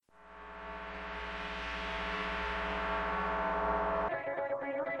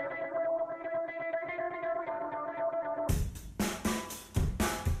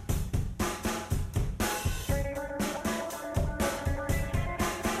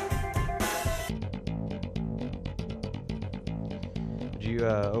Would you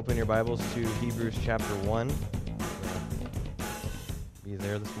open your Bibles to Hebrews chapter 1? Be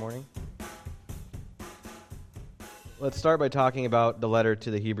there this morning. Let's start by talking about the letter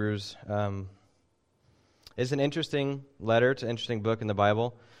to the Hebrews. It's an interesting letter. It's an interesting book in the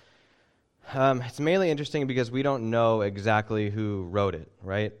Bible. It's mainly interesting because we don't know exactly who wrote it,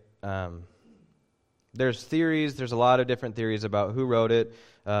 right? There's theories. There's a lot of different theories about who wrote it,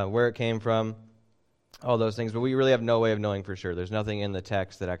 where it came from, all those things, but we really have no way of knowing for sure. There's nothing in the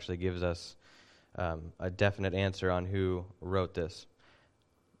text that actually gives us a definite answer on who wrote this.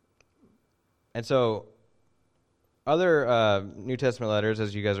 And so other New Testament letters,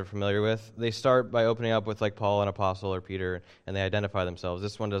 as you guys are familiar with, they start by opening up with like Paul, an apostle, or Peter, and they identify themselves.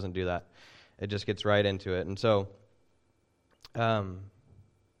 This one doesn't do that. It just gets right into it. And so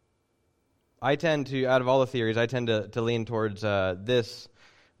I tend to, out of all the theories, I tend to lean towards this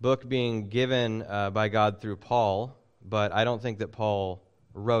book being given by God through Paul, but I don't think that Paul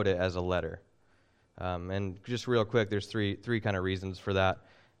wrote it as a letter. And just real quick, there's three kind of reasons for that.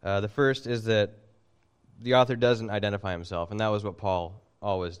 The first is that the author doesn't identify himself, and that was what Paul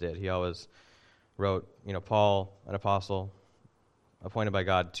always did. He always wrote, Paul, an apostle, appointed by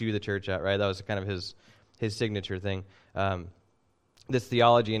God to the church at, right? That was kind of his signature thing. This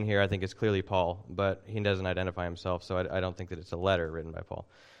theology in here, I think, is clearly Paul, but he doesn't identify himself, so I don't think that it's a letter written by Paul.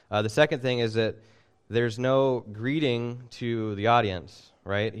 The second thing is that there's no greeting to the audience,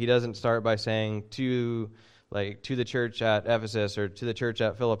 right? He doesn't start by saying to the church at Ephesus or to the church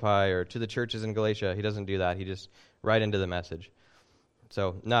at Philippi or to the churches in Galatia. He doesn't do that. He just right into the message.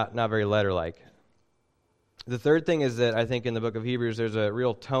 So not very letter-like. The third thing is that I think in the book of Hebrews there's a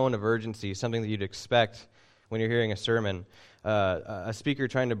real tone of urgency, something that you'd expect when you're hearing a sermon. A speaker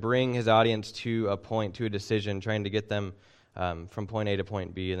trying to bring his audience to a point, to a decision, trying to get them from point A to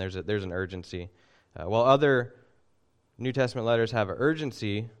point B, and there's an urgency. While other New Testament letters have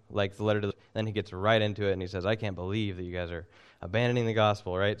urgency, like the letter to then he gets right into it and he says, I can't believe that you guys are abandoning the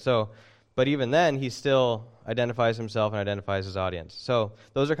gospel, right? So, but even then, he still identifies himself and identifies his audience. So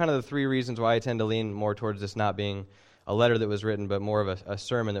those are kind of the three reasons why I tend to lean more towards this not being a letter that was written, but more of a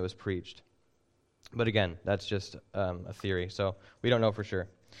sermon that was preached. But again, that's just a theory, so we don't know for sure.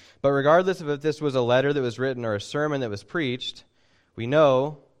 But regardless of if this was a letter that was written or a sermon that was preached, we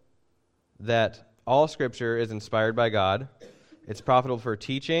know that all Scripture is inspired by God. It's profitable for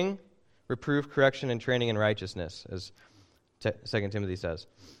teaching, reproof, correction, and training in righteousness, as 2 Timothy says.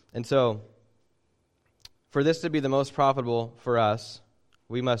 And so, for this to be the most profitable for us,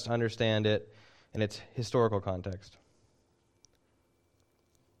 we must understand it in its historical context.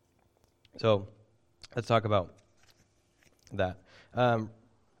 So, let's talk about that.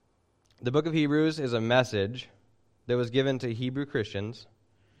 The book of Hebrews is a message that was given to Hebrew Christians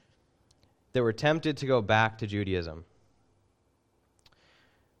that were tempted to go back to Judaism.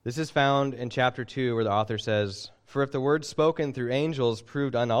 This is found in chapter 2 where the author says, For if the word spoken through angels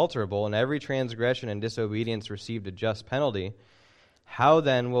proved unalterable, and every transgression and disobedience received a just penalty, how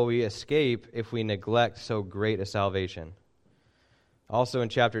then will we escape if we neglect so great a salvation? Also in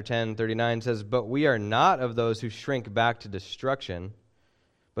chapter 10:39 says, But we are not of those who shrink back to destruction,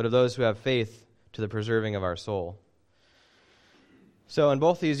 but of those who have faith to the preserving of our soul. So in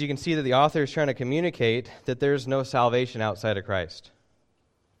both these, you can see that the author is trying to communicate that there's no salvation outside of Christ.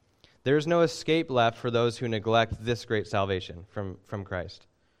 There's no escape left for those who neglect this great salvation from Christ.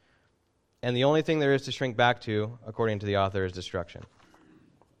 And the only thing there is to shrink back to, according to the author, is destruction.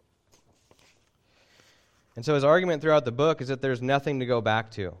 And so his argument throughout the book is that there's nothing to go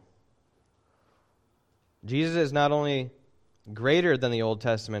back to. Jesus is not only greater than the Old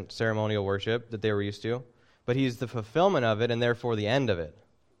Testament ceremonial worship that they were used to, but he's the fulfillment of it and therefore the end of it.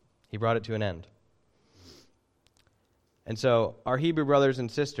 He brought it to an end. And so our Hebrew brothers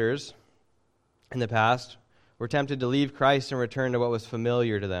and sisters in the past were tempted to leave Christ and return to what was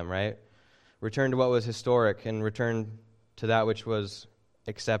familiar to them, right? Return to what was historic and return to that which was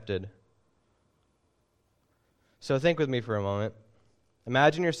accepted. So think with me for a moment.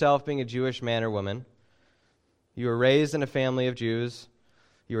 Imagine yourself being a Jewish man or woman. You were raised in a family of Jews.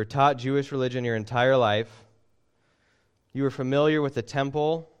 You were taught Jewish religion your entire life. You were familiar with the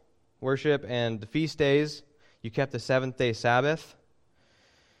temple worship and the feast days. You kept the seventh-day Sabbath.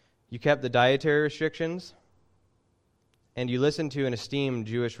 You kept the dietary restrictions. And you listened to and esteemed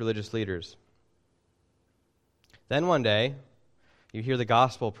Jewish religious leaders. Then one day, you hear the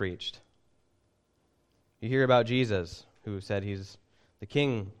gospel preached. You hear about Jesus, who said he's the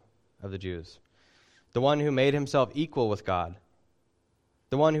king of the Jews, the one who made himself equal with God,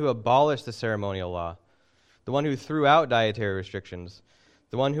 the one who abolished the ceremonial law, the one who threw out dietary restrictions,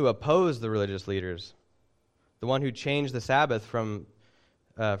 the one who opposed the religious leaders, the one who changed the Sabbath from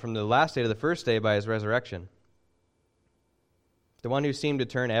from the last day to the first day by his resurrection. The one who seemed to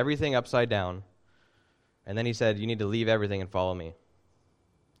turn everything upside down. And then he said, you need to leave everything and follow me.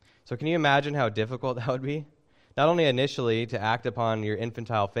 So can you imagine how difficult that would be? Not only initially to act upon your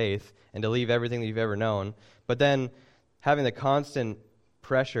infantile faith and to leave everything that you've ever known, but then having the constant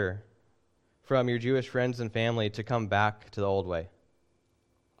pressure from your Jewish friends and family to come back to the old way.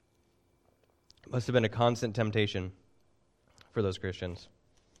 It must have been a constant temptation for those Christians.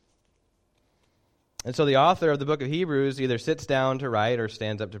 And so the author of the book of Hebrews either sits down to write or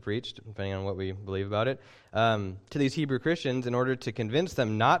stands up to preach, depending on what we believe about it, to these Hebrew Christians in order to convince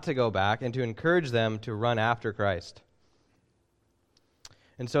them not to go back and to encourage them to run after Christ.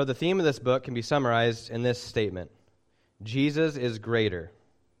 And so the theme of this book can be summarized in this statement: Jesus is greater.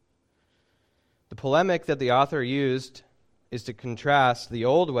 The polemic that the author used is to contrast the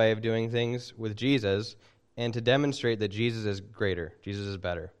old way of doing things with Jesus and to demonstrate that Jesus is greater, Jesus is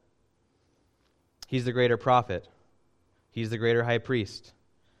better. He's the greater prophet. He's the greater high priest.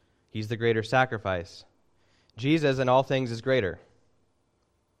 He's the greater sacrifice. Jesus in all things is greater.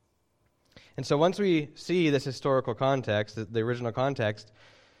 And so once we see this historical context, the original context,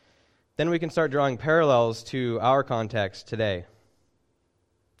 then we can start drawing parallels to our context today.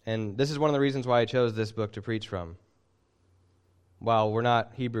 And this is one of the reasons why I chose this book to preach from. While we're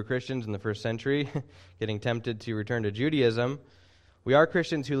not Hebrew Christians in the first century, getting tempted to return to Judaism, we are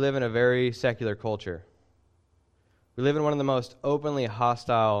Christians who live in a very secular culture. We live in one of the most openly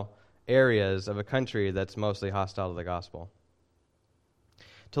hostile areas of a country that's mostly hostile to the gospel.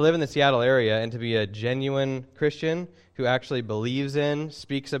 To live in the Seattle area and to be a genuine Christian who actually believes in,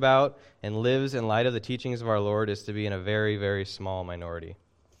 speaks about, and lives in light of the teachings of our Lord is to be in a very, very small minority.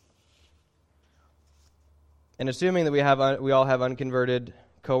 And assuming that we all have unconverted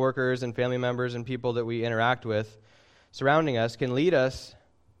coworkers and family members and people that we interact with surrounding us can lead us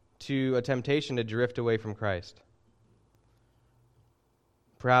to a temptation to drift away from Christ.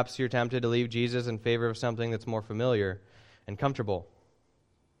 Perhaps you're tempted to leave Jesus in favor of something that's more familiar and comfortable,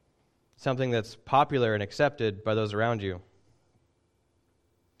 something that's popular and accepted by those around you.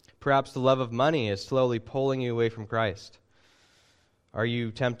 Perhaps the love of money is slowly pulling you away from Christ. Are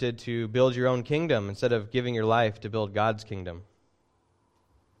you tempted to build your own kingdom instead of giving your life to build God's kingdom?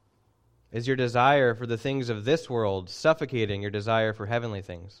 Is your desire for the things of this world suffocating your desire for heavenly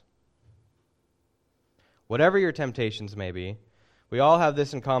things? Whatever your temptations may be, we all have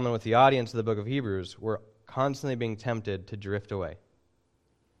this in common with the audience of the book of Hebrews. We're constantly being tempted to drift away.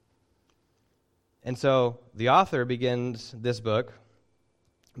 And so the author begins this book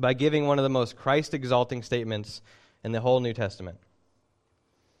by giving one of the most Christ-exalting statements in the whole New Testament.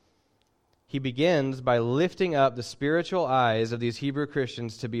 He begins by lifting up the spiritual eyes of these Hebrew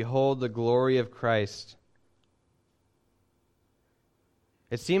Christians to behold the glory of Christ.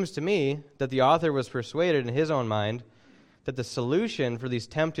 It seems to me that the author was persuaded in his own mind that the solution for these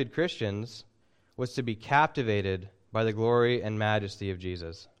tempted Christians was to be captivated by the glory and majesty of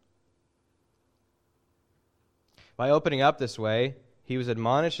Jesus. By opening up this way, he was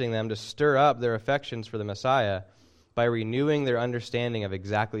admonishing them to stir up their affections for the Messiah by renewing their understanding of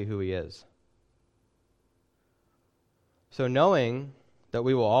exactly who he is. So knowing that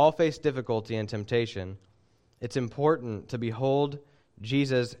we will all face difficulty and temptation, it's important to behold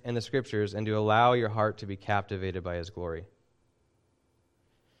Jesus in the Scriptures and to allow your heart to be captivated by his glory.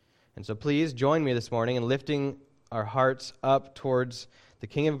 And so please join me this morning in lifting our hearts up towards the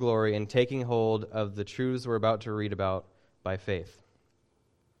King of Glory and taking hold of the truths we're about to read about by faith.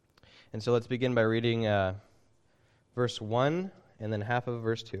 And so let's begin by reading verse 1 and then half of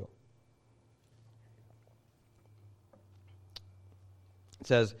verse 2. It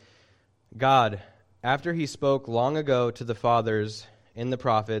says, God, after he spoke long ago to the fathers in the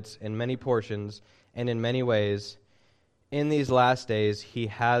prophets in many portions and in many ways, in these last days he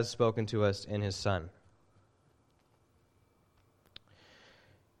has spoken to us in his Son.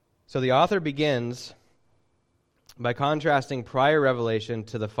 So the author begins by contrasting prior revelation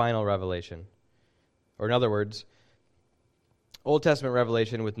to the final revelation. Or in other words, Old Testament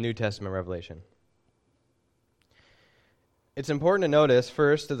revelation with New Testament revelation. It's important to notice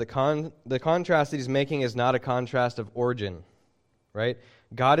first that the contrast that he's making is not a contrast of origin, right?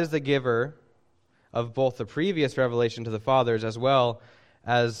 God is the giver of both the previous revelation to the fathers as well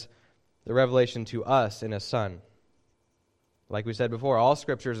as the revelation to us in his Son. Like we said before, all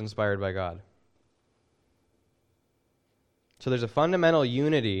Scripture is inspired by God. So there's a fundamental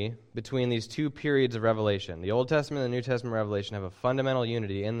unity between these two periods of revelation. The Old Testament and the New Testament revelation have a fundamental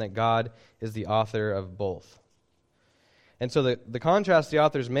unity in that God is the author of both. And so the contrast the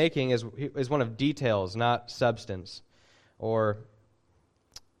author is making is one of details, not substance. Or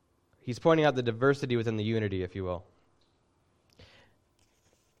He's pointing out the diversity within the unity, if you will.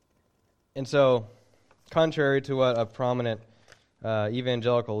 And so, contrary to what a prominent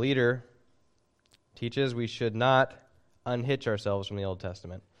evangelical leader teaches, we should not unhitch ourselves from the Old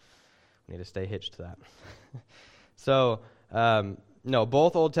Testament. We need to stay hitched to that. So, no,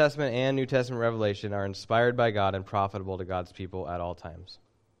 both Old Testament and New Testament revelation are inspired by God and profitable to God's people at all times.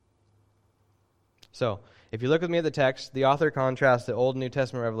 So, if you look with me at the text, the author contrasts the Old and New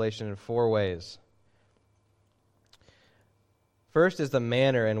Testament revelation in 4 ways. First is the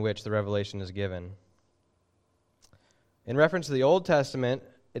manner in which the revelation is given. In reference to the Old Testament,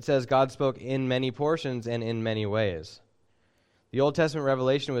 it says God spoke in many portions and in many ways. The Old Testament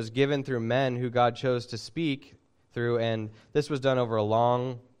revelation was given through men who God chose to speak through, and this was done over a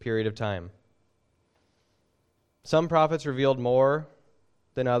long period of time. Some prophets revealed more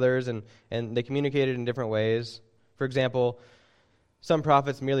than others, and they communicated in different ways. For example, some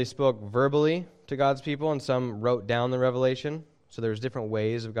prophets merely spoke verbally to God's people, and some wrote down the revelation. So there's different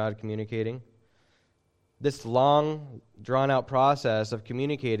ways of God communicating. This long, drawn-out process of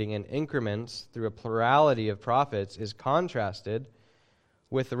communicating in increments through a plurality of prophets is contrasted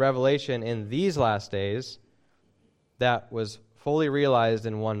with the revelation in these last days that was fully realized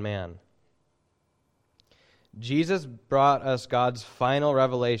in one man. Jesus brought us God's final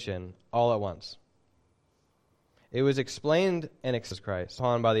revelation all at once. It was explained in Christ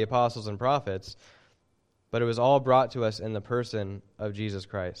upon by the apostles and prophets, but it was all brought to us in the person of Jesus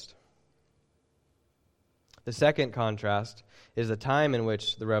Christ. The second contrast is the time in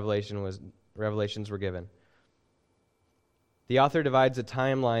which the revelations were given. The author divides the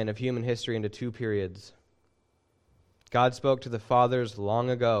timeline of human history into 2 periods. God spoke to the fathers long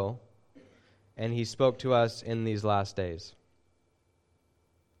ago, and he spoke to us in these last days.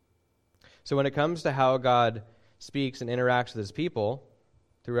 So when it comes to how God speaks and interacts with his people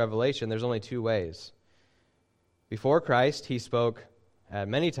through revelation, there's only 2 ways. Before Christ, he spoke at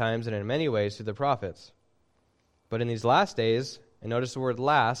many times and in many ways through the prophets. But in these last days, and notice the word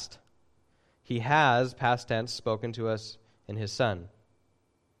last, he has, past tense, spoken to us in his Son.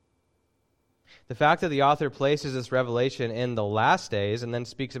 The fact that the author places this revelation in the last days and then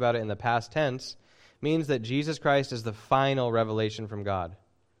speaks about it in the past tense means that Jesus Christ is the final revelation from God.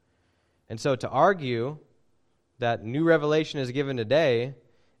 And so to argue that new revelation is given today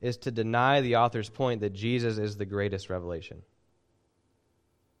is to deny the author's point that Jesus is the greatest revelation.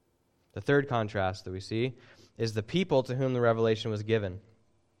 The third contrast that we see is the people to whom the revelation was given.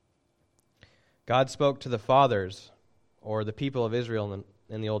 God spoke to the fathers, or the people of Israel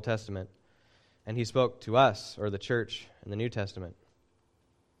in the Old Testament, and he spoke to us, or the church, in the New Testament.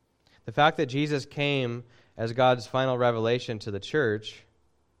 The fact that Jesus came as God's final revelation to the church,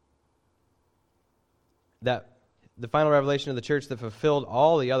 that the final revelation of the church that fulfilled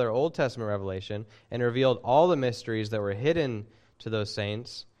all the other Old Testament revelation and revealed all the mysteries that were hidden to those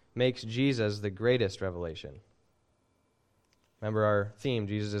saints, makes Jesus the greatest revelation. Remember our theme,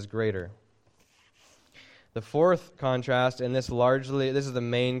 Jesus is greater. The fourth contrast, and this is the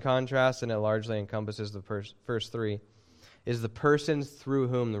main contrast, and it largely encompasses the first 3, is the persons through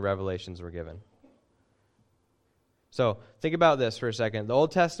whom the revelations were given. So, think about this for a second. The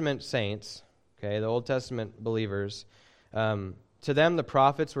Old Testament saints, the Old Testament believers, to them the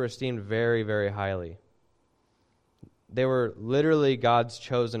prophets were esteemed very, very highly. They were literally God's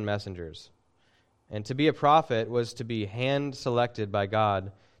chosen messengers. And to be a prophet was to be hand-selected by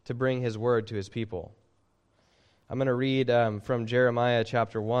God to bring his word to his people. I'm going to read from Jeremiah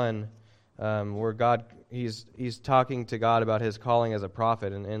chapter 1, where he's talking to God about his calling as a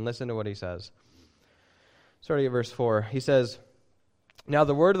prophet, and listen to what he says. Starting at verse 4, he says, "Now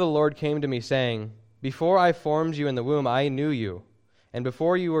the word of the Lord came to me, saying, Before I formed you in the womb, I knew you, and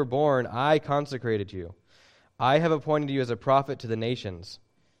before you were born, I consecrated you. I have appointed you as a prophet to the nations.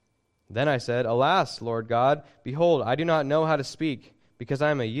 Then I said, Alas, Lord God, behold, I do not know how to speak, because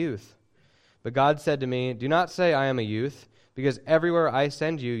I am a youth. But God said to me, Do not say I am a youth, because everywhere I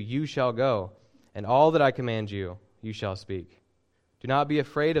send you, you shall go, and all that I command you, you shall speak. Do not be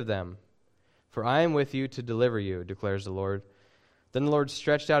afraid of them, for I am with you to deliver you, declares the Lord. Then the Lord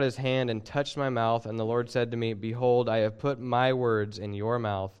stretched out his hand and touched my mouth, and the Lord said to me, Behold, I have put my words in your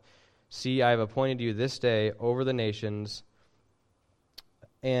mouth. See, I have appointed you this day over the nations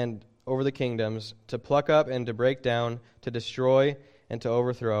and over the kingdoms, to pluck up and to break down, to destroy and to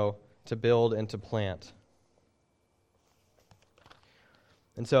overthrow, to build and to plant."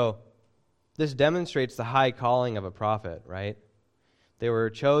 And so, this demonstrates the high calling of a prophet, right? They were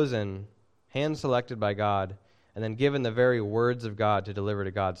chosen, hand-selected by God, and then given the very words of God to deliver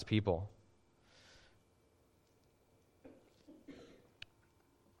to God's people.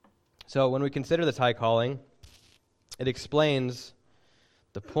 So when we consider this high calling, it explains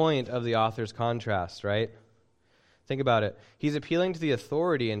the point of the author's contrast, right? Think about it. He's appealing to the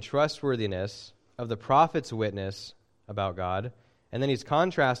authority and trustworthiness of the prophet's witness about God, and then he's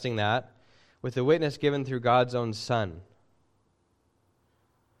contrasting that with the witness given through God's own Son.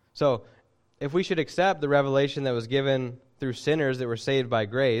 So, if we should accept the revelation that was given through sinners that were saved by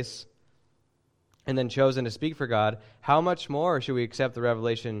grace and then chosen to speak for God, how much more should we accept the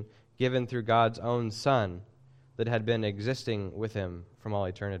revelation given through God's own Son that had been existing with him from all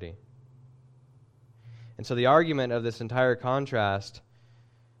eternity? And so the argument of this entire contrast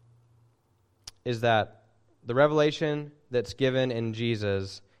is that the revelation that's given in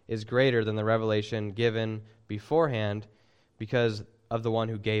Jesus is greater than the revelation given beforehand because of the one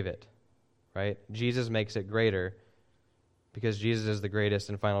who gave it, right? Jesus makes it greater because Jesus is the greatest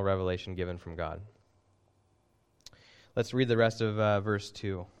and final revelation given from God. Let's read the rest of verse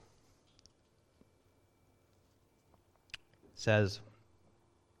 2. It says,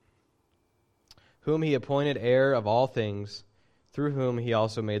 "Whom he appointed heir of all things, through whom he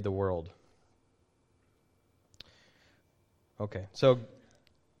also made the world." Okay, so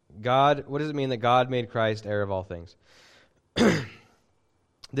God, what does it mean that God made Christ heir of all things?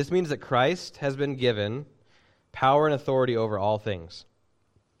 This means that Christ has been given power and authority over all things.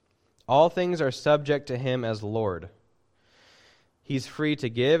 All things are subject to him as Lord. He's free to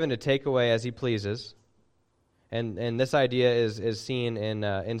give and to take away as he pleases. And this idea is seen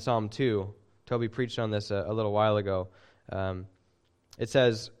in Psalm 2. Toby preached on this a little while ago. It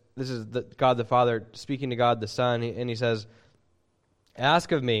says, this is God the Father speaking to God the Son, and he says,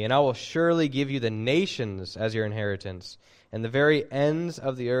 "Ask of me, and I will surely give you the nations as your inheritance, and the very ends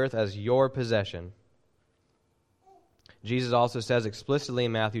of the earth as your possession." Jesus also says explicitly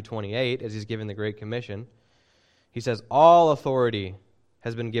in Matthew 28, as he's giving the Great Commission, he says, "All authority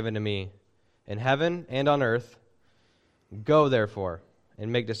has been given to me in heaven and on earth. Go, therefore,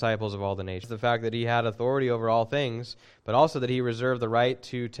 and make disciples of all the nations." The fact that he had authority over all things, but also that he reserved the right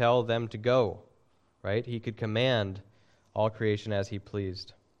to tell them to go, right? He could command all creation as he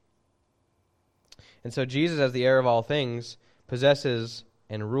pleased. And so Jesus, as the heir of all things, possesses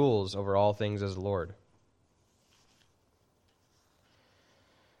and rules over all things as Lord.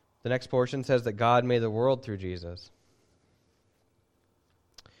 The next portion says that God made the world through Jesus.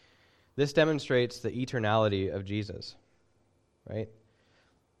 This demonstrates the eternality of Jesus, right?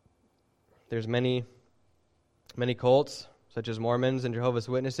 There's many cults, such as Mormons and Jehovah's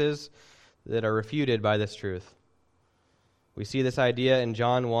Witnesses, that are refuted by this truth. We see this idea in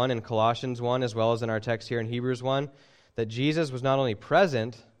John 1 and Colossians 1, as well as in our text here in Hebrews 1, that Jesus was not only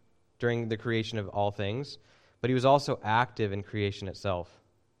present during the creation of all things, but he was also active in creation itself.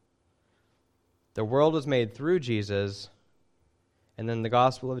 The world was made through Jesus, and then the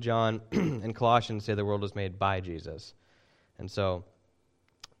Gospel of John and Colossians say the world was made by Jesus. And so,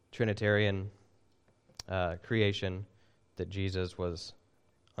 Trinitarian creation that Jesus was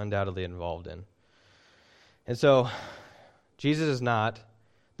undoubtedly involved in. And so, Jesus is not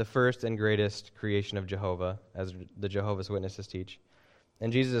the first and greatest creation of Jehovah, as the Jehovah's Witnesses teach.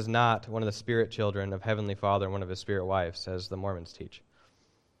 And Jesus is not one of the spirit children of Heavenly Father and one of his spirit wives, as the Mormons teach.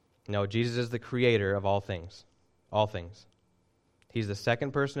 No, Jesus is the creator of all things. All things. He's the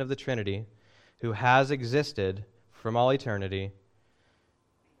second person of the Trinity who has existed from all eternity.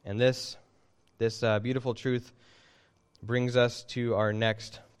 And this beautiful truth brings us to our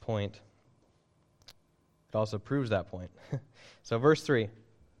next point. It also proves that point. So verse 3.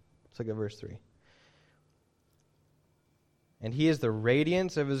 Let's look at verse 3. "And he is the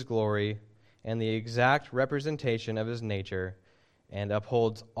radiance of his glory and the exact representation of his nature, and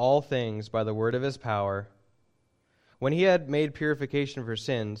upholds all things by the word of his power. When he had made purification for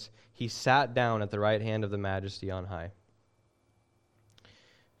sins, he sat down at the right hand of the Majesty on high."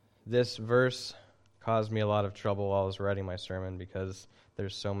 This verse caused me a lot of trouble while I was writing my sermon because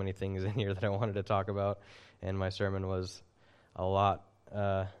there's so many things in here that I wanted to talk about, and my sermon was a lot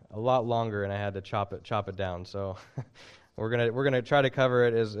longer, and I had to chop it down. So we're gonna try to cover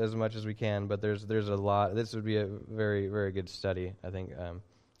it as much as we can, but there's a lot. This would be a very, very good study, I think,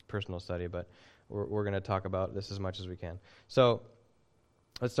 personal study. But we're gonna talk about this as much as we can. So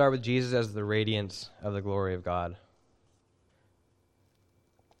let's start with Jesus as the radiance of the glory of God.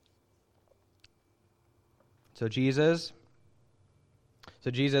 So Jesus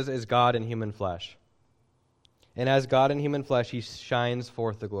is God in human flesh. And as God in human flesh, he shines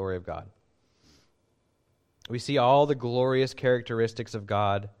forth the glory of God. We see all the glorious characteristics of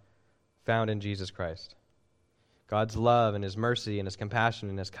God found in Jesus Christ. God's love and his mercy and his compassion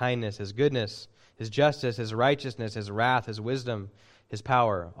and his kindness, his goodness, his justice, his righteousness, his wrath, his wisdom, His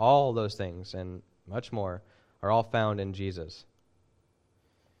power, all those things, and much more, are all found in Jesus.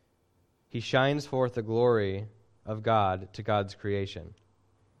 He shines forth the glory of God to God's creation.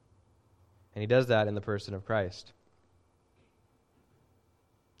 And he does that in the person of Christ.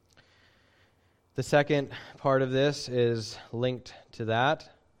 The second part of this is linked to that.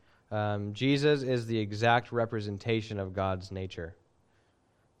 Jesus is the exact representation of God's nature.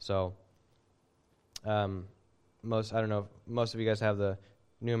 So, I don't know if most of you guys have the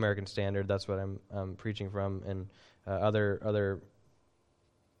New American Standard. That's what I'm preaching from, and other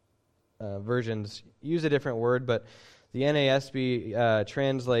versions use a different word, but the NASB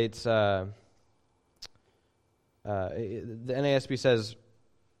translates. The NASB says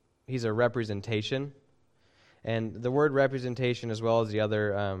he's a representation, and the word representation, as well as the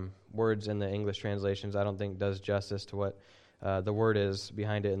other words in the English translations, I don't think does justice to what the word is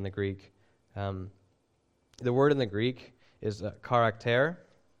behind it in the Greek. The word in the Greek is karakter,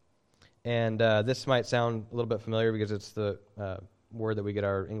 and this might sound a little bit familiar because it's the word that we get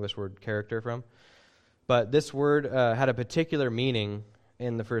our English word character from. But this word had a particular meaning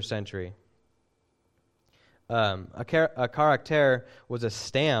in the first century. A karakter was a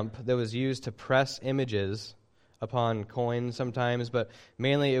stamp that was used to press images upon coins sometimes, but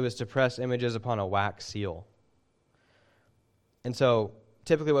mainly it was to press images upon a wax seal. And so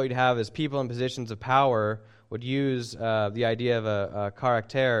typically what you'd have is people in positions of power would use the idea of a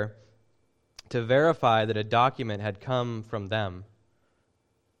karakter to verify that a document had come from them.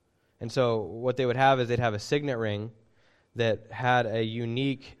 And so what they would have is they'd have a signet ring that had a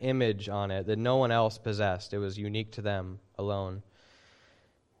unique image on it that no one else possessed. It was unique to them alone.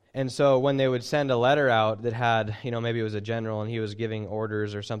 And so when they would send a letter out that had, maybe it was a general and he was giving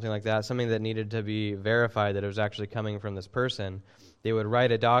orders or something like that, something that needed to be verified that it was actually coming from this person, they would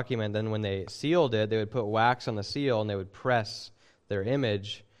write a document. Then when they sealed it, they would put wax on the seal and they would press their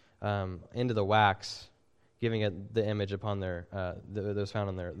image into the wax, giving it the image upon that was found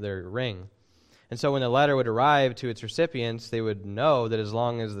on their ring. And so when the letter would arrive to its recipients, they would know that as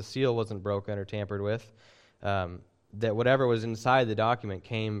long as the seal wasn't broken or tampered with, that whatever was inside the document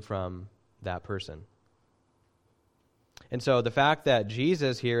came from that person. And so the fact that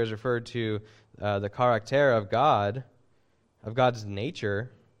Jesus here is referred to the karakter of God, of God's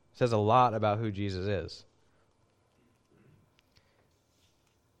nature, says a lot about who Jesus is.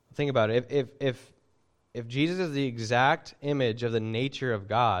 Think about it. If Jesus is the exact image of the nature of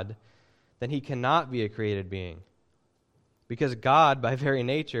God, then he cannot be a created being. Because God, by very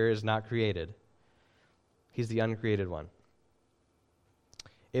nature, is not created. He's the uncreated one.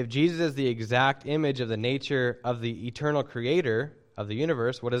 If Jesus is the exact image of the nature of the eternal creator of the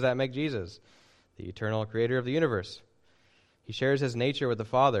universe, what does that make Jesus? The eternal creator of the universe. He shares his nature with the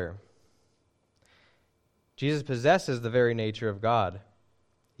Father. Jesus possesses the very nature of God.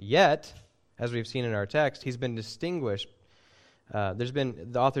 Yet, as we've seen in our text, he's been distinguished.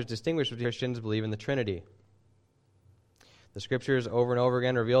 The authors distinguished between Christians believe in the Trinity. The Scriptures over and over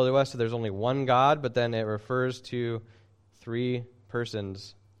again reveal to us that there's only one God, but then it refers to three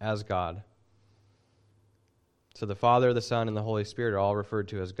persons as God. So the Father, the Son, and the Holy Spirit are all referred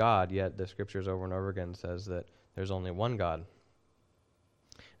to as God, yet the Scriptures over and over again says that there's only one God.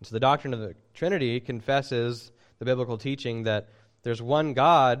 And so the doctrine of the Trinity confesses the biblical teaching that there's one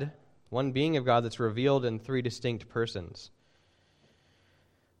God, one being of God that's revealed in three distinct persons.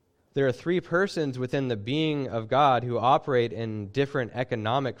 There are three persons within the being of God who operate in different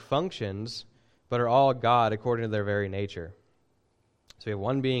economic functions, but are all God according to their very nature. So we have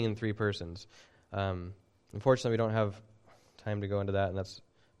one being and three persons. Unfortunately, we don't have time to go into that, and that's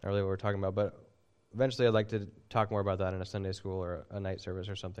not really what we're talking about. But eventually, I'd like to talk more about that in a Sunday school or a night service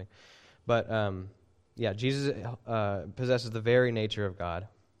or something. But Jesus possesses the very nature of God.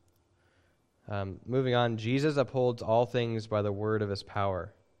 Moving on, Jesus upholds all things by the word of his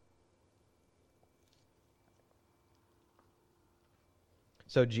power.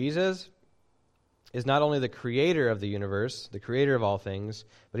 So Jesus is not only the creator of the universe, the creator of all things,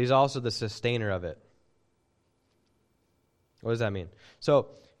 but he's also the sustainer of it. What does that mean? So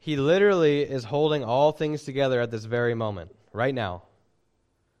he literally is holding all things together at this very moment, right now.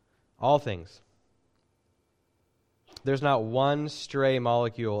 All things. There's not one stray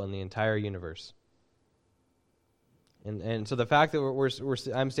molecule in the entire universe. And so the fact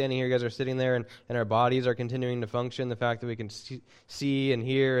that I'm standing here, you guys are sitting there, and our bodies are continuing to function, the fact that we can see and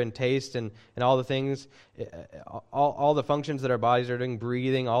hear and taste and all the things, all the functions that our bodies are doing,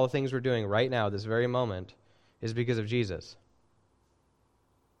 breathing, all the things we're doing right now, this very moment, is because of Jesus.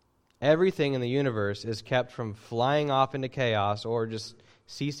 Everything in the universe is kept from flying off into chaos or just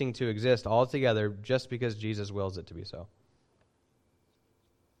ceasing to exist altogether just because Jesus wills it to be so.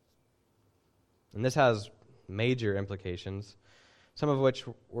 And this has major implications, some of which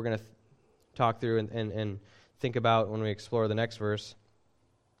we're going to talk through and think about when we explore the next verse,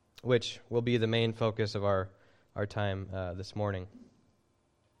 which will be the main focus of our time this morning.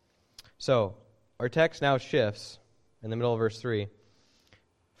 So, our text now shifts in the middle of verse 3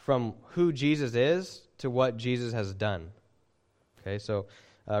 from who Jesus is to what Jesus has done. Okay, so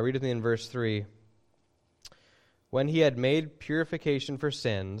read with me in verse 3. When he had made purification for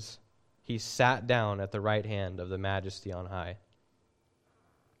sins, he sat down at the right hand of the Majesty on high.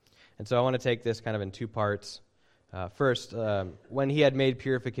 And so I want to take this kind of in two parts. First, when he had made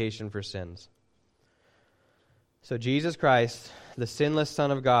purification for sins. So Jesus Christ, the sinless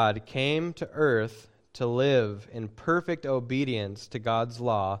Son of God, came to earth to live in perfect obedience to God's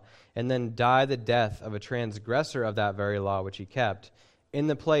law and then die the death of a transgressor of that very law which he kept in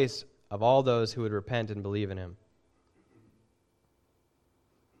the place of all those who would repent and believe in him.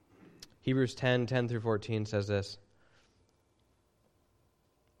 Hebrews 10:10-14 says this,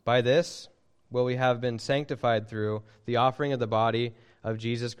 "By this will we have been sanctified through the offering of the body of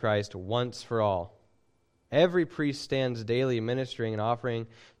Jesus Christ once for all. Every priest stands daily ministering and offering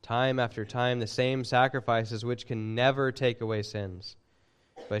time after time the same sacrifices which can never take away sins.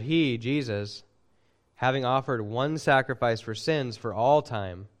 But he, Jesus, having offered one sacrifice for sins for all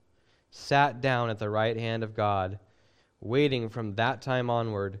time, sat down at the right hand of God, waiting from that time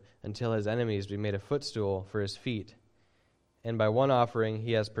onward until his enemies be made a footstool for his feet. And by one offering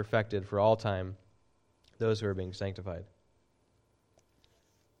he has perfected for all time those who are being sanctified."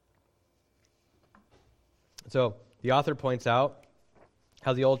 So the author points out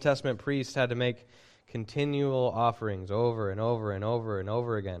how the Old Testament priests had to make continual offerings over and over and over and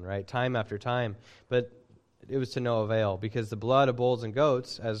over again, right? Time after time. But it was to no avail, because the blood of bulls and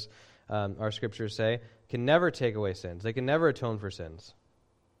goats, as our scriptures say, can never take away sins. They can never atone for sins,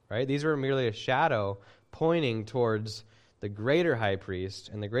 right? These were merely a shadow pointing towards the greater high priest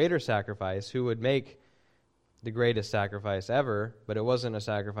and the greater sacrifice who would make the greatest sacrifice ever, but it wasn't a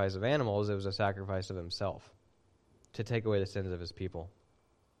sacrifice of animals, it was a sacrifice of himself to take away the sins of his people.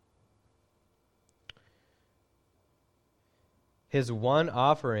 His one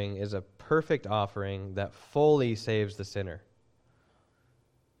offering is a perfect offering that fully saves the sinner.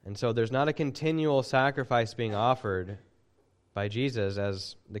 And so there's not a continual sacrifice being offered by Jesus,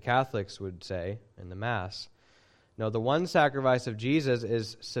 as the Catholics would say in the Mass. No, the one sacrifice of Jesus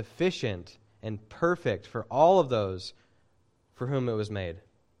is sufficient and perfect for all of those for whom it was made.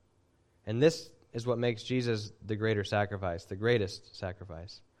 And this is what makes Jesus the greater sacrifice, the greatest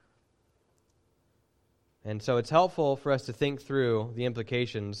sacrifice. And so it's helpful for us to think through the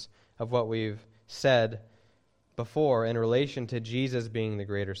implications of what we've said before in relation to Jesus being the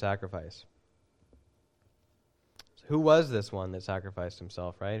greater sacrifice. So who was this one that sacrificed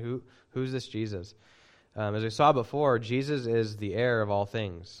himself, right? Who's this Jesus? As we saw before, Jesus is the heir of all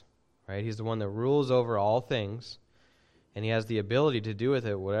things, right? He's the one that rules over all things, and he has the ability to do with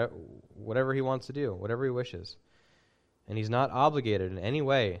it whatever he wants to do, whatever he wishes. And he's not obligated in any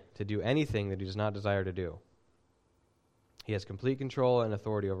way to do anything that he does not desire to do. He has complete control and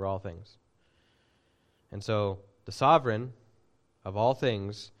authority over all things. And so the sovereign of all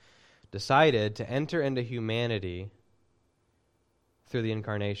things decided to enter into humanity through the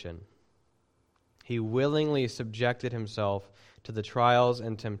incarnation. He willingly subjected himself to the trials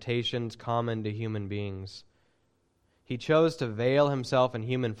and temptations common to human beings. He chose to veil himself in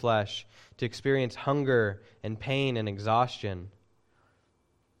human flesh, to experience hunger and pain and exhaustion.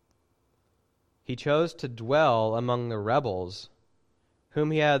 He chose to dwell among the rebels,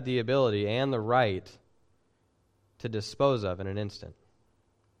 whom he had the ability and the right to dispose of in an instant.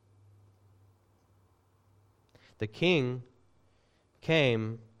 The king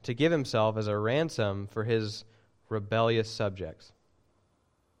came to give himself as a ransom for his rebellious subjects.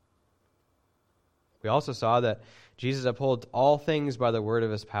 We also saw that Jesus upholds all things by the word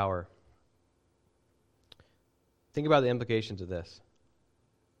of his power. Think about the implications of this.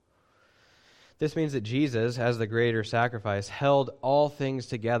 This means that Jesus, as the greater sacrifice, held all things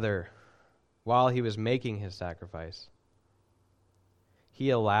together while he was making his sacrifice. He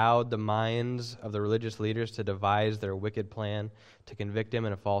allowed the minds of the religious leaders to devise their wicked plan to convict him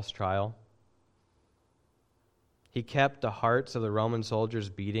in a false trial. He kept the hearts of the Roman soldiers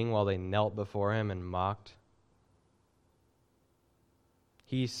beating while they knelt before him and mocked.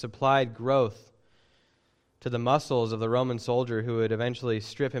 He supplied growth to the muscles of the Roman soldier who would eventually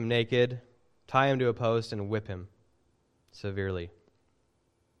strip him naked, tie him to a post, and whip him severely.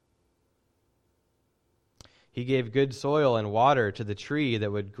 He gave good soil and water to the tree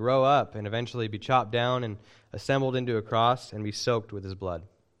that would grow up and eventually be chopped down and assembled into a cross and be soaked with his blood.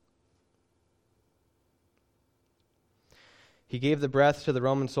 He gave the breath to the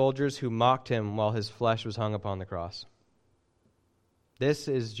Roman soldiers who mocked him while his flesh was hung upon the cross. This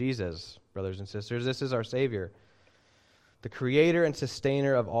is Jesus, brothers and sisters. This is our Savior. The creator and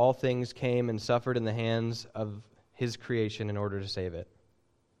sustainer of all things came and suffered in the hands of his creation in order to save it.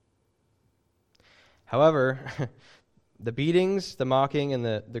 However, the beatings, the mocking, and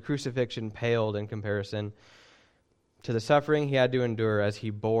the crucifixion paled in comparison to the suffering he had to endure as he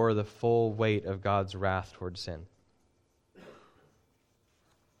bore the full weight of God's wrath towards sin.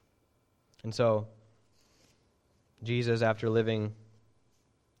 And so, Jesus, after living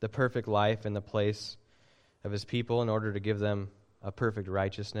the perfect life in the place of his people in order to give them a perfect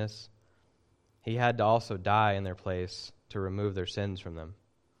righteousness, he had to also die in their place to remove their sins from them.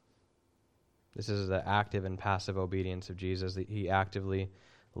 This is the active and passive obedience of Jesus. He actively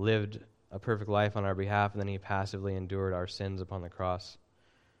lived a perfect life on our behalf, and then he passively endured our sins upon the cross.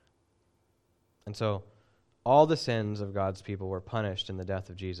 And so, all the sins of God's people were punished in the death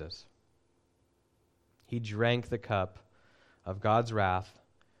of Jesus. He drank the cup of God's wrath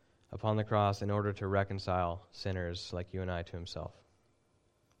upon the cross in order to reconcile sinners like you and I to himself.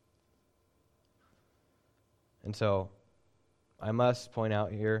 And so, I must point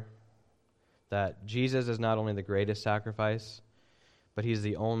out here that Jesus is not only the greatest sacrifice, but he's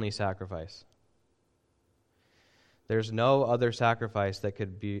the only sacrifice. There's no other sacrifice that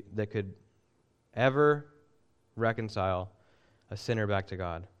could ever reconcile a sinner back to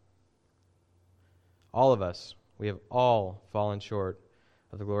God. All of us, we have all fallen short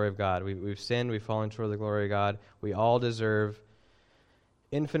of the glory of God. We've sinned, we've fallen short of the glory of God. We all deserve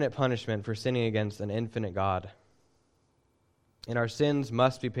infinite punishment for sinning against an infinite God. And our sins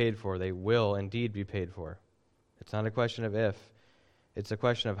must be paid for. They will indeed be paid for. It's not a question of if. It's a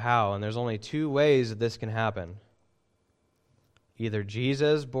question of how. And there's only two ways that this can happen. Either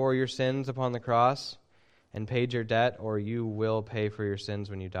Jesus bore your sins upon the cross and paid your debt, or you will pay for your sins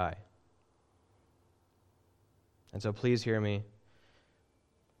when you die. And so please hear me.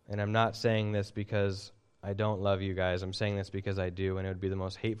 And I'm not saying this because I don't love you guys. I'm saying this because I do, and it would be the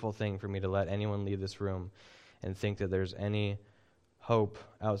most hateful thing for me to let anyone leave this room and think that there's any hope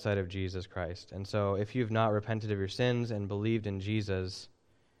outside of Jesus Christ. And so if you've not repented of your sins and believed in Jesus,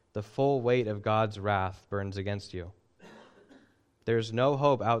 the full weight of God's wrath burns against you. There's no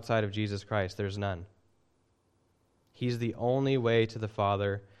hope outside of Jesus Christ. There's none. He's the only way to the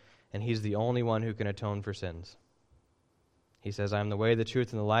Father, and he's the only one who can atone for sins. He says, I am the way, the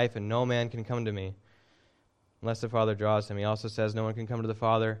truth, and the life, and no man can come to me unless the Father draws him. He also says no one can come to the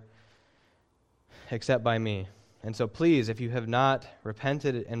Father except by me. And so please, if you have not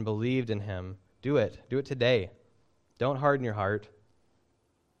repented and believed in him, do it. Do it today. Don't harden your heart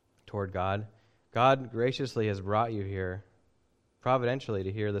toward God. God graciously has brought you here, providentially,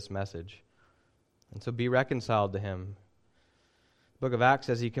 to hear this message. And so be reconciled to him. The book of Acts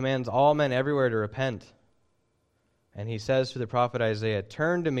says he commands all men everywhere to repent. And he says to the prophet Isaiah,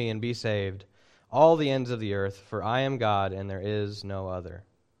 turn to me and be saved, all the ends of the earth, for I am God and there is no other.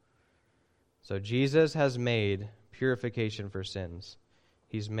 So Jesus has made purification for sins.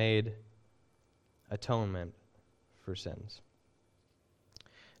 He's made atonement for sins.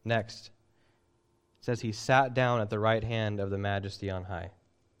 Next, it says he sat down at the right hand of the Majesty on high.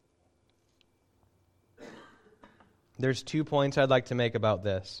 There's 2 points I'd like to make about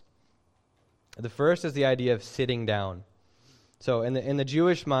this. The first is the idea of sitting down. So in the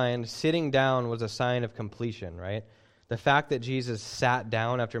Jewish mind, sitting down was a sign of completion, right? The fact that Jesus sat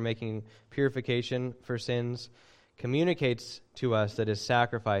down after making purification for sins communicates to us that his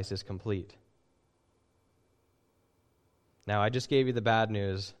sacrifice is complete. Now, I just gave you the bad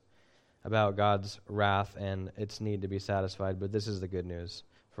news about God's wrath and its need to be satisfied, but this is the good news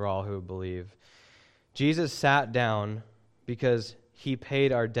for all who believe. Jesus sat down because he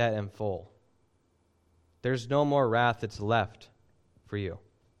paid our debt in full. There's no more wrath that's left for you.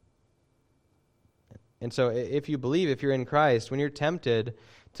 And so if you believe, if you're in Christ, when you're tempted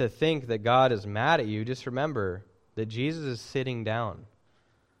to think that God is mad at you, just remember that Jesus is sitting down.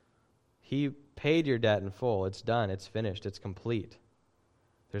 He paid your debt in full. It's done. It's finished. It's complete.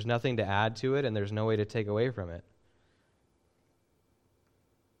 There's nothing to add to it, and there's no way to take away from it.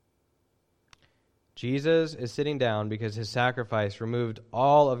 Jesus is sitting down because his sacrifice removed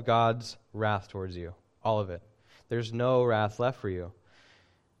all of God's wrath towards you. All of it. There's no wrath left for you.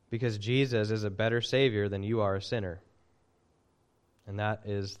 Because Jesus is a better Savior than you are a sinner. And that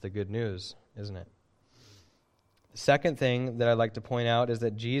is the good news, isn't it? The second thing that I'd like to point out is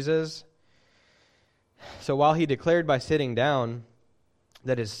that Jesus, so while he declared by sitting down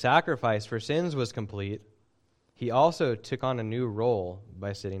that his sacrifice for sins was complete, he also took on a new role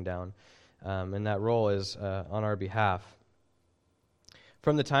by sitting down. And that role is on our behalf.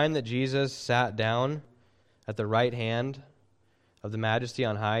 From the time that Jesus sat down at the right hand of the Majesty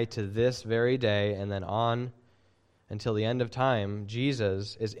on high to this very day, and then on until the end of time,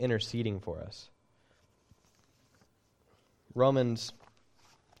 Jesus is interceding for us. Romans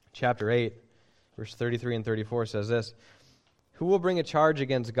chapter 8, verse 33 and 34 says this, "Who will bring a charge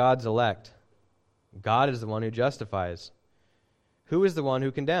against God's elect? God is the one who justifies. Who is the one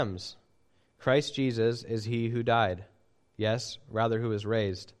who condemns? Christ Jesus is he who died. Yes, rather who is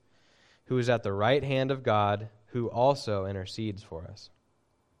raised, who is at the right hand of God, who also intercedes for us."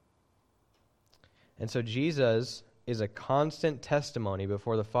 And so Jesus is a constant testimony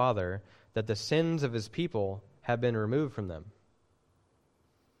before the Father that the sins of his people have been removed from them.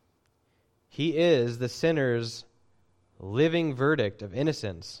 He is the sinner's living verdict of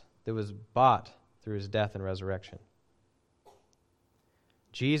innocence that was bought through his death and resurrection.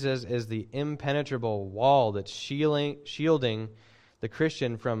 Jesus is the impenetrable wall that's shielding the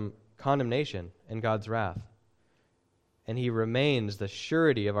Christian from condemnation and God's wrath. And he remains the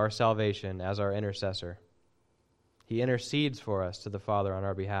surety of our salvation as our intercessor. He intercedes for us to the Father on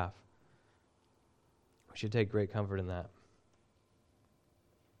our behalf. We should take great comfort in that.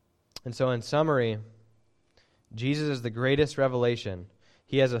 And so in summary, Jesus is the greatest revelation.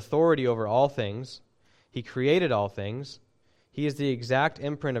 He has authority over all things. He created all things. He is the exact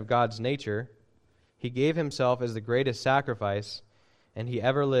imprint of God's nature. He gave himself as the greatest sacrifice, and he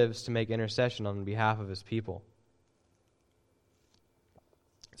ever lives to make intercession on behalf of his people.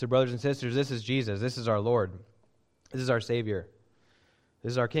 So brothers and sisters, this is Jesus. This is our Lord. This is our Savior.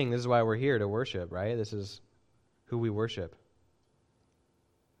 This is our King. This is why we're here to worship, right? This is who we worship.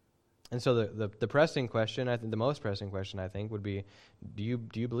 And so the pressing question, I think the most pressing question, I think, would be, do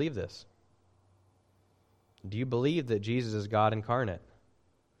you believe this? Do you believe that Jesus is God incarnate?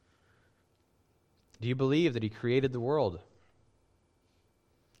 Do you believe that he created the world?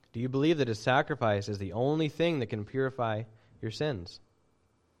 Do you believe that his sacrifice is the only thing that can purify your sins?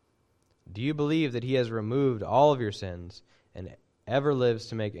 Do you believe that he has removed all of your sins and ever lives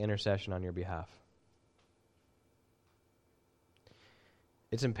to make intercession on your behalf?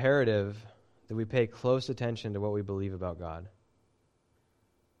 It's imperative that we pay close attention to what we believe about God.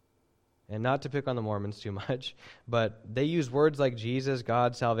 And not to pick on the Mormons too much, but they use words like Jesus,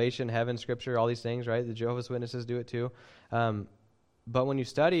 God, salvation, heaven, Scripture, all these things, right? The Jehovah's Witnesses do it too. But when you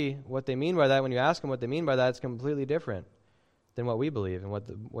study what they mean by that, when you ask them what they mean by that, it's completely different than what we believe and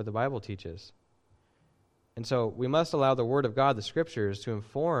what the Bible teaches. And so we must allow the Word of God, the Scriptures, to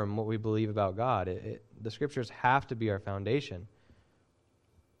inform what we believe about God. The Scriptures have to be our foundation.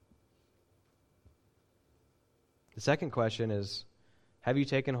 The second question is, have you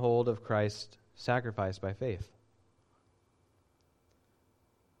taken hold of Christ's sacrifice by faith?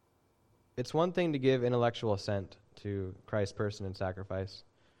 It's one thing to give intellectual assent to Christ's person and sacrifice.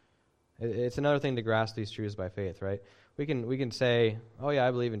 It's another thing to grasp these truths by faith, right? We can say, "Oh yeah,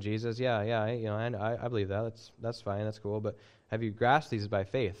 I believe in Jesus. Yeah, I believe that. That's fine. That's cool." But have you grasped these by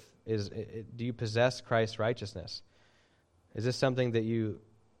faith? Do you possess Christ's righteousness? Is this something that you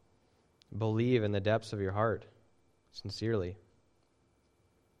believe in the depths of your heart, sincerely?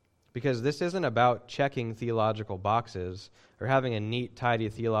 Because this isn't about checking theological boxes or having a neat, tidy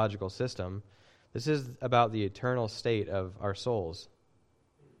theological system. This is about the eternal state of our souls.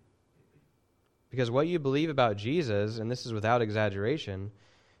 Because what you believe about Jesus, and this is without exaggeration,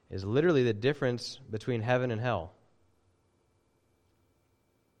 is literally the difference between heaven and hell.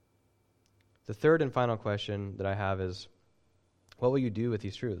 The third and final question that I have is, what will you do with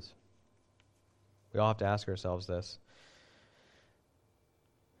these truths? We all have to ask ourselves this.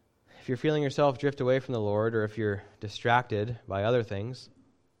 If you're feeling yourself drift away from the Lord, or if you're distracted by other things,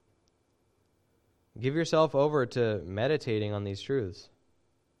 give yourself over to meditating on these truths.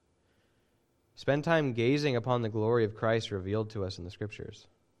 Spend time gazing upon the glory of Christ revealed to us in the Scriptures.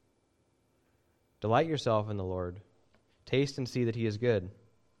 Delight yourself in the Lord. Taste and see that he is good.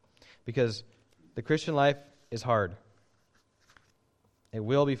 Because the Christian life is hard. It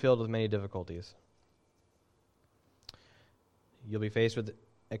will be filled with many difficulties. You'll be faced with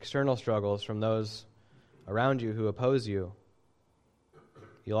external struggles from those around you who oppose you.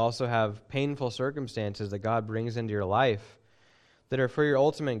 You'll also have painful circumstances that God brings into your life that are for your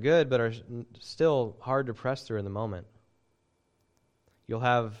ultimate good, but are still hard to press through in the moment. You'll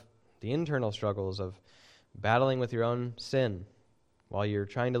have the internal struggles of battling with your own sin while you're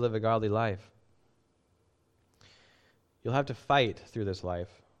trying to live a godly life. You'll have to fight through this life.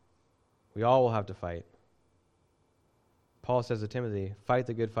 We all will have to fight. Paul says to Timothy, fight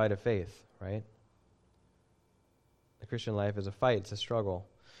the good fight of faith, right? The Christian life is a fight, it's a struggle.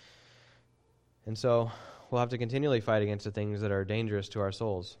 And so, we'll have to continually fight against the things that are dangerous to our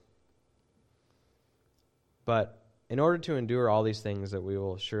souls. But in order to endure all these things that we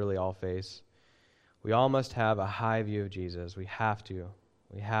will surely all face, we all must have a high view of Jesus. We have to.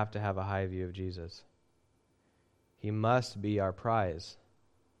 We have to have a high view of Jesus. He must be our prize.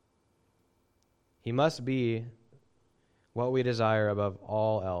 He must be what we desire above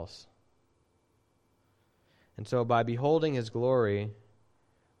all else. And so by beholding his glory,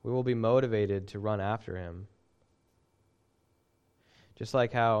 we will be motivated to run after him. Just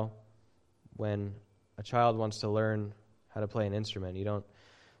like how when a child wants to learn how to play an instrument, you don't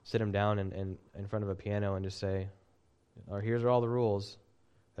sit them down in front of a piano and just say, here's all the rules.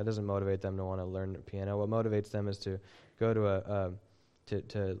 That doesn't motivate them to want to learn the piano. What motivates them is to go to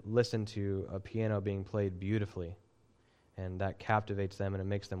to listen to a piano being played beautifully. And that captivates them, and it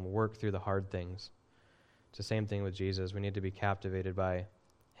makes them work through the hard things. It's the same thing with Jesus. We need to be captivated by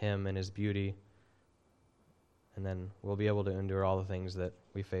him and his beauty, and then we'll be able to endure all the things that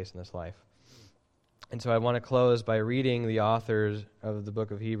we face in this life. And so I want to close by reading the authors of the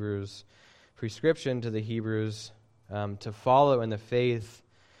book of Hebrews' prescription to the Hebrews to follow in the faith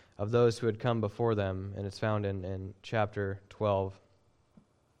of those who had come before them, and it's found in chapter 12.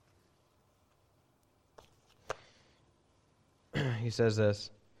 He says this,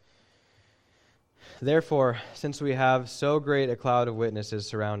 "Therefore, since we have so great a cloud of witnesses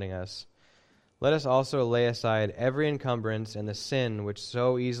surrounding us, let us also lay aside every encumbrance and the sin which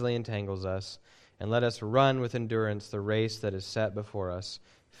so easily entangles us, and let us run with endurance the race that is set before us,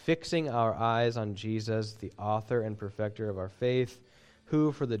 fixing our eyes on Jesus, the author and perfecter of our faith,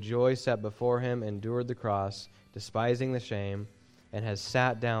 who for the joy set before him endured the cross, despising the shame, and has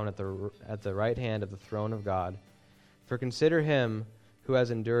sat down at the right hand of the throne of God. For consider him who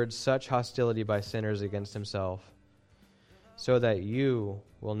has endured such hostility by sinners against himself, so that you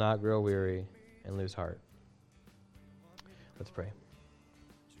will not grow weary and lose heart." Let's pray.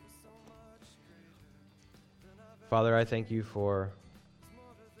 Father, I thank you for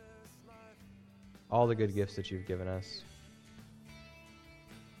all the good gifts that you've given us,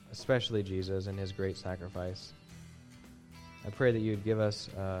 especially Jesus and his great sacrifice. I pray that you'd give us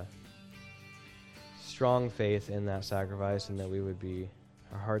strong faith in that sacrifice, and that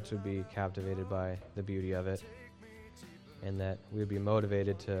our hearts would be captivated by the beauty of it, and that we would be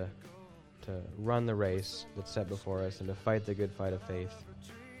motivated to run the race that's set before us and to fight the good fight of faith,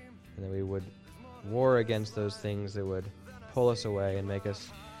 and that we would war against those things that would pull us away and make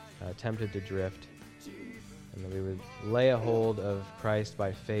us tempted to drift, and that we would lay a hold of Christ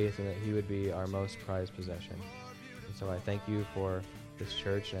by faith, and that he would be our most prized possession. And so I thank you for this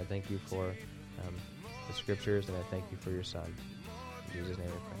church, and I thank you for the scriptures, and I thank you for your Son. In Jesus'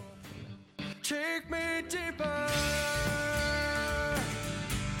 name we pray. Amen. Take me deeper.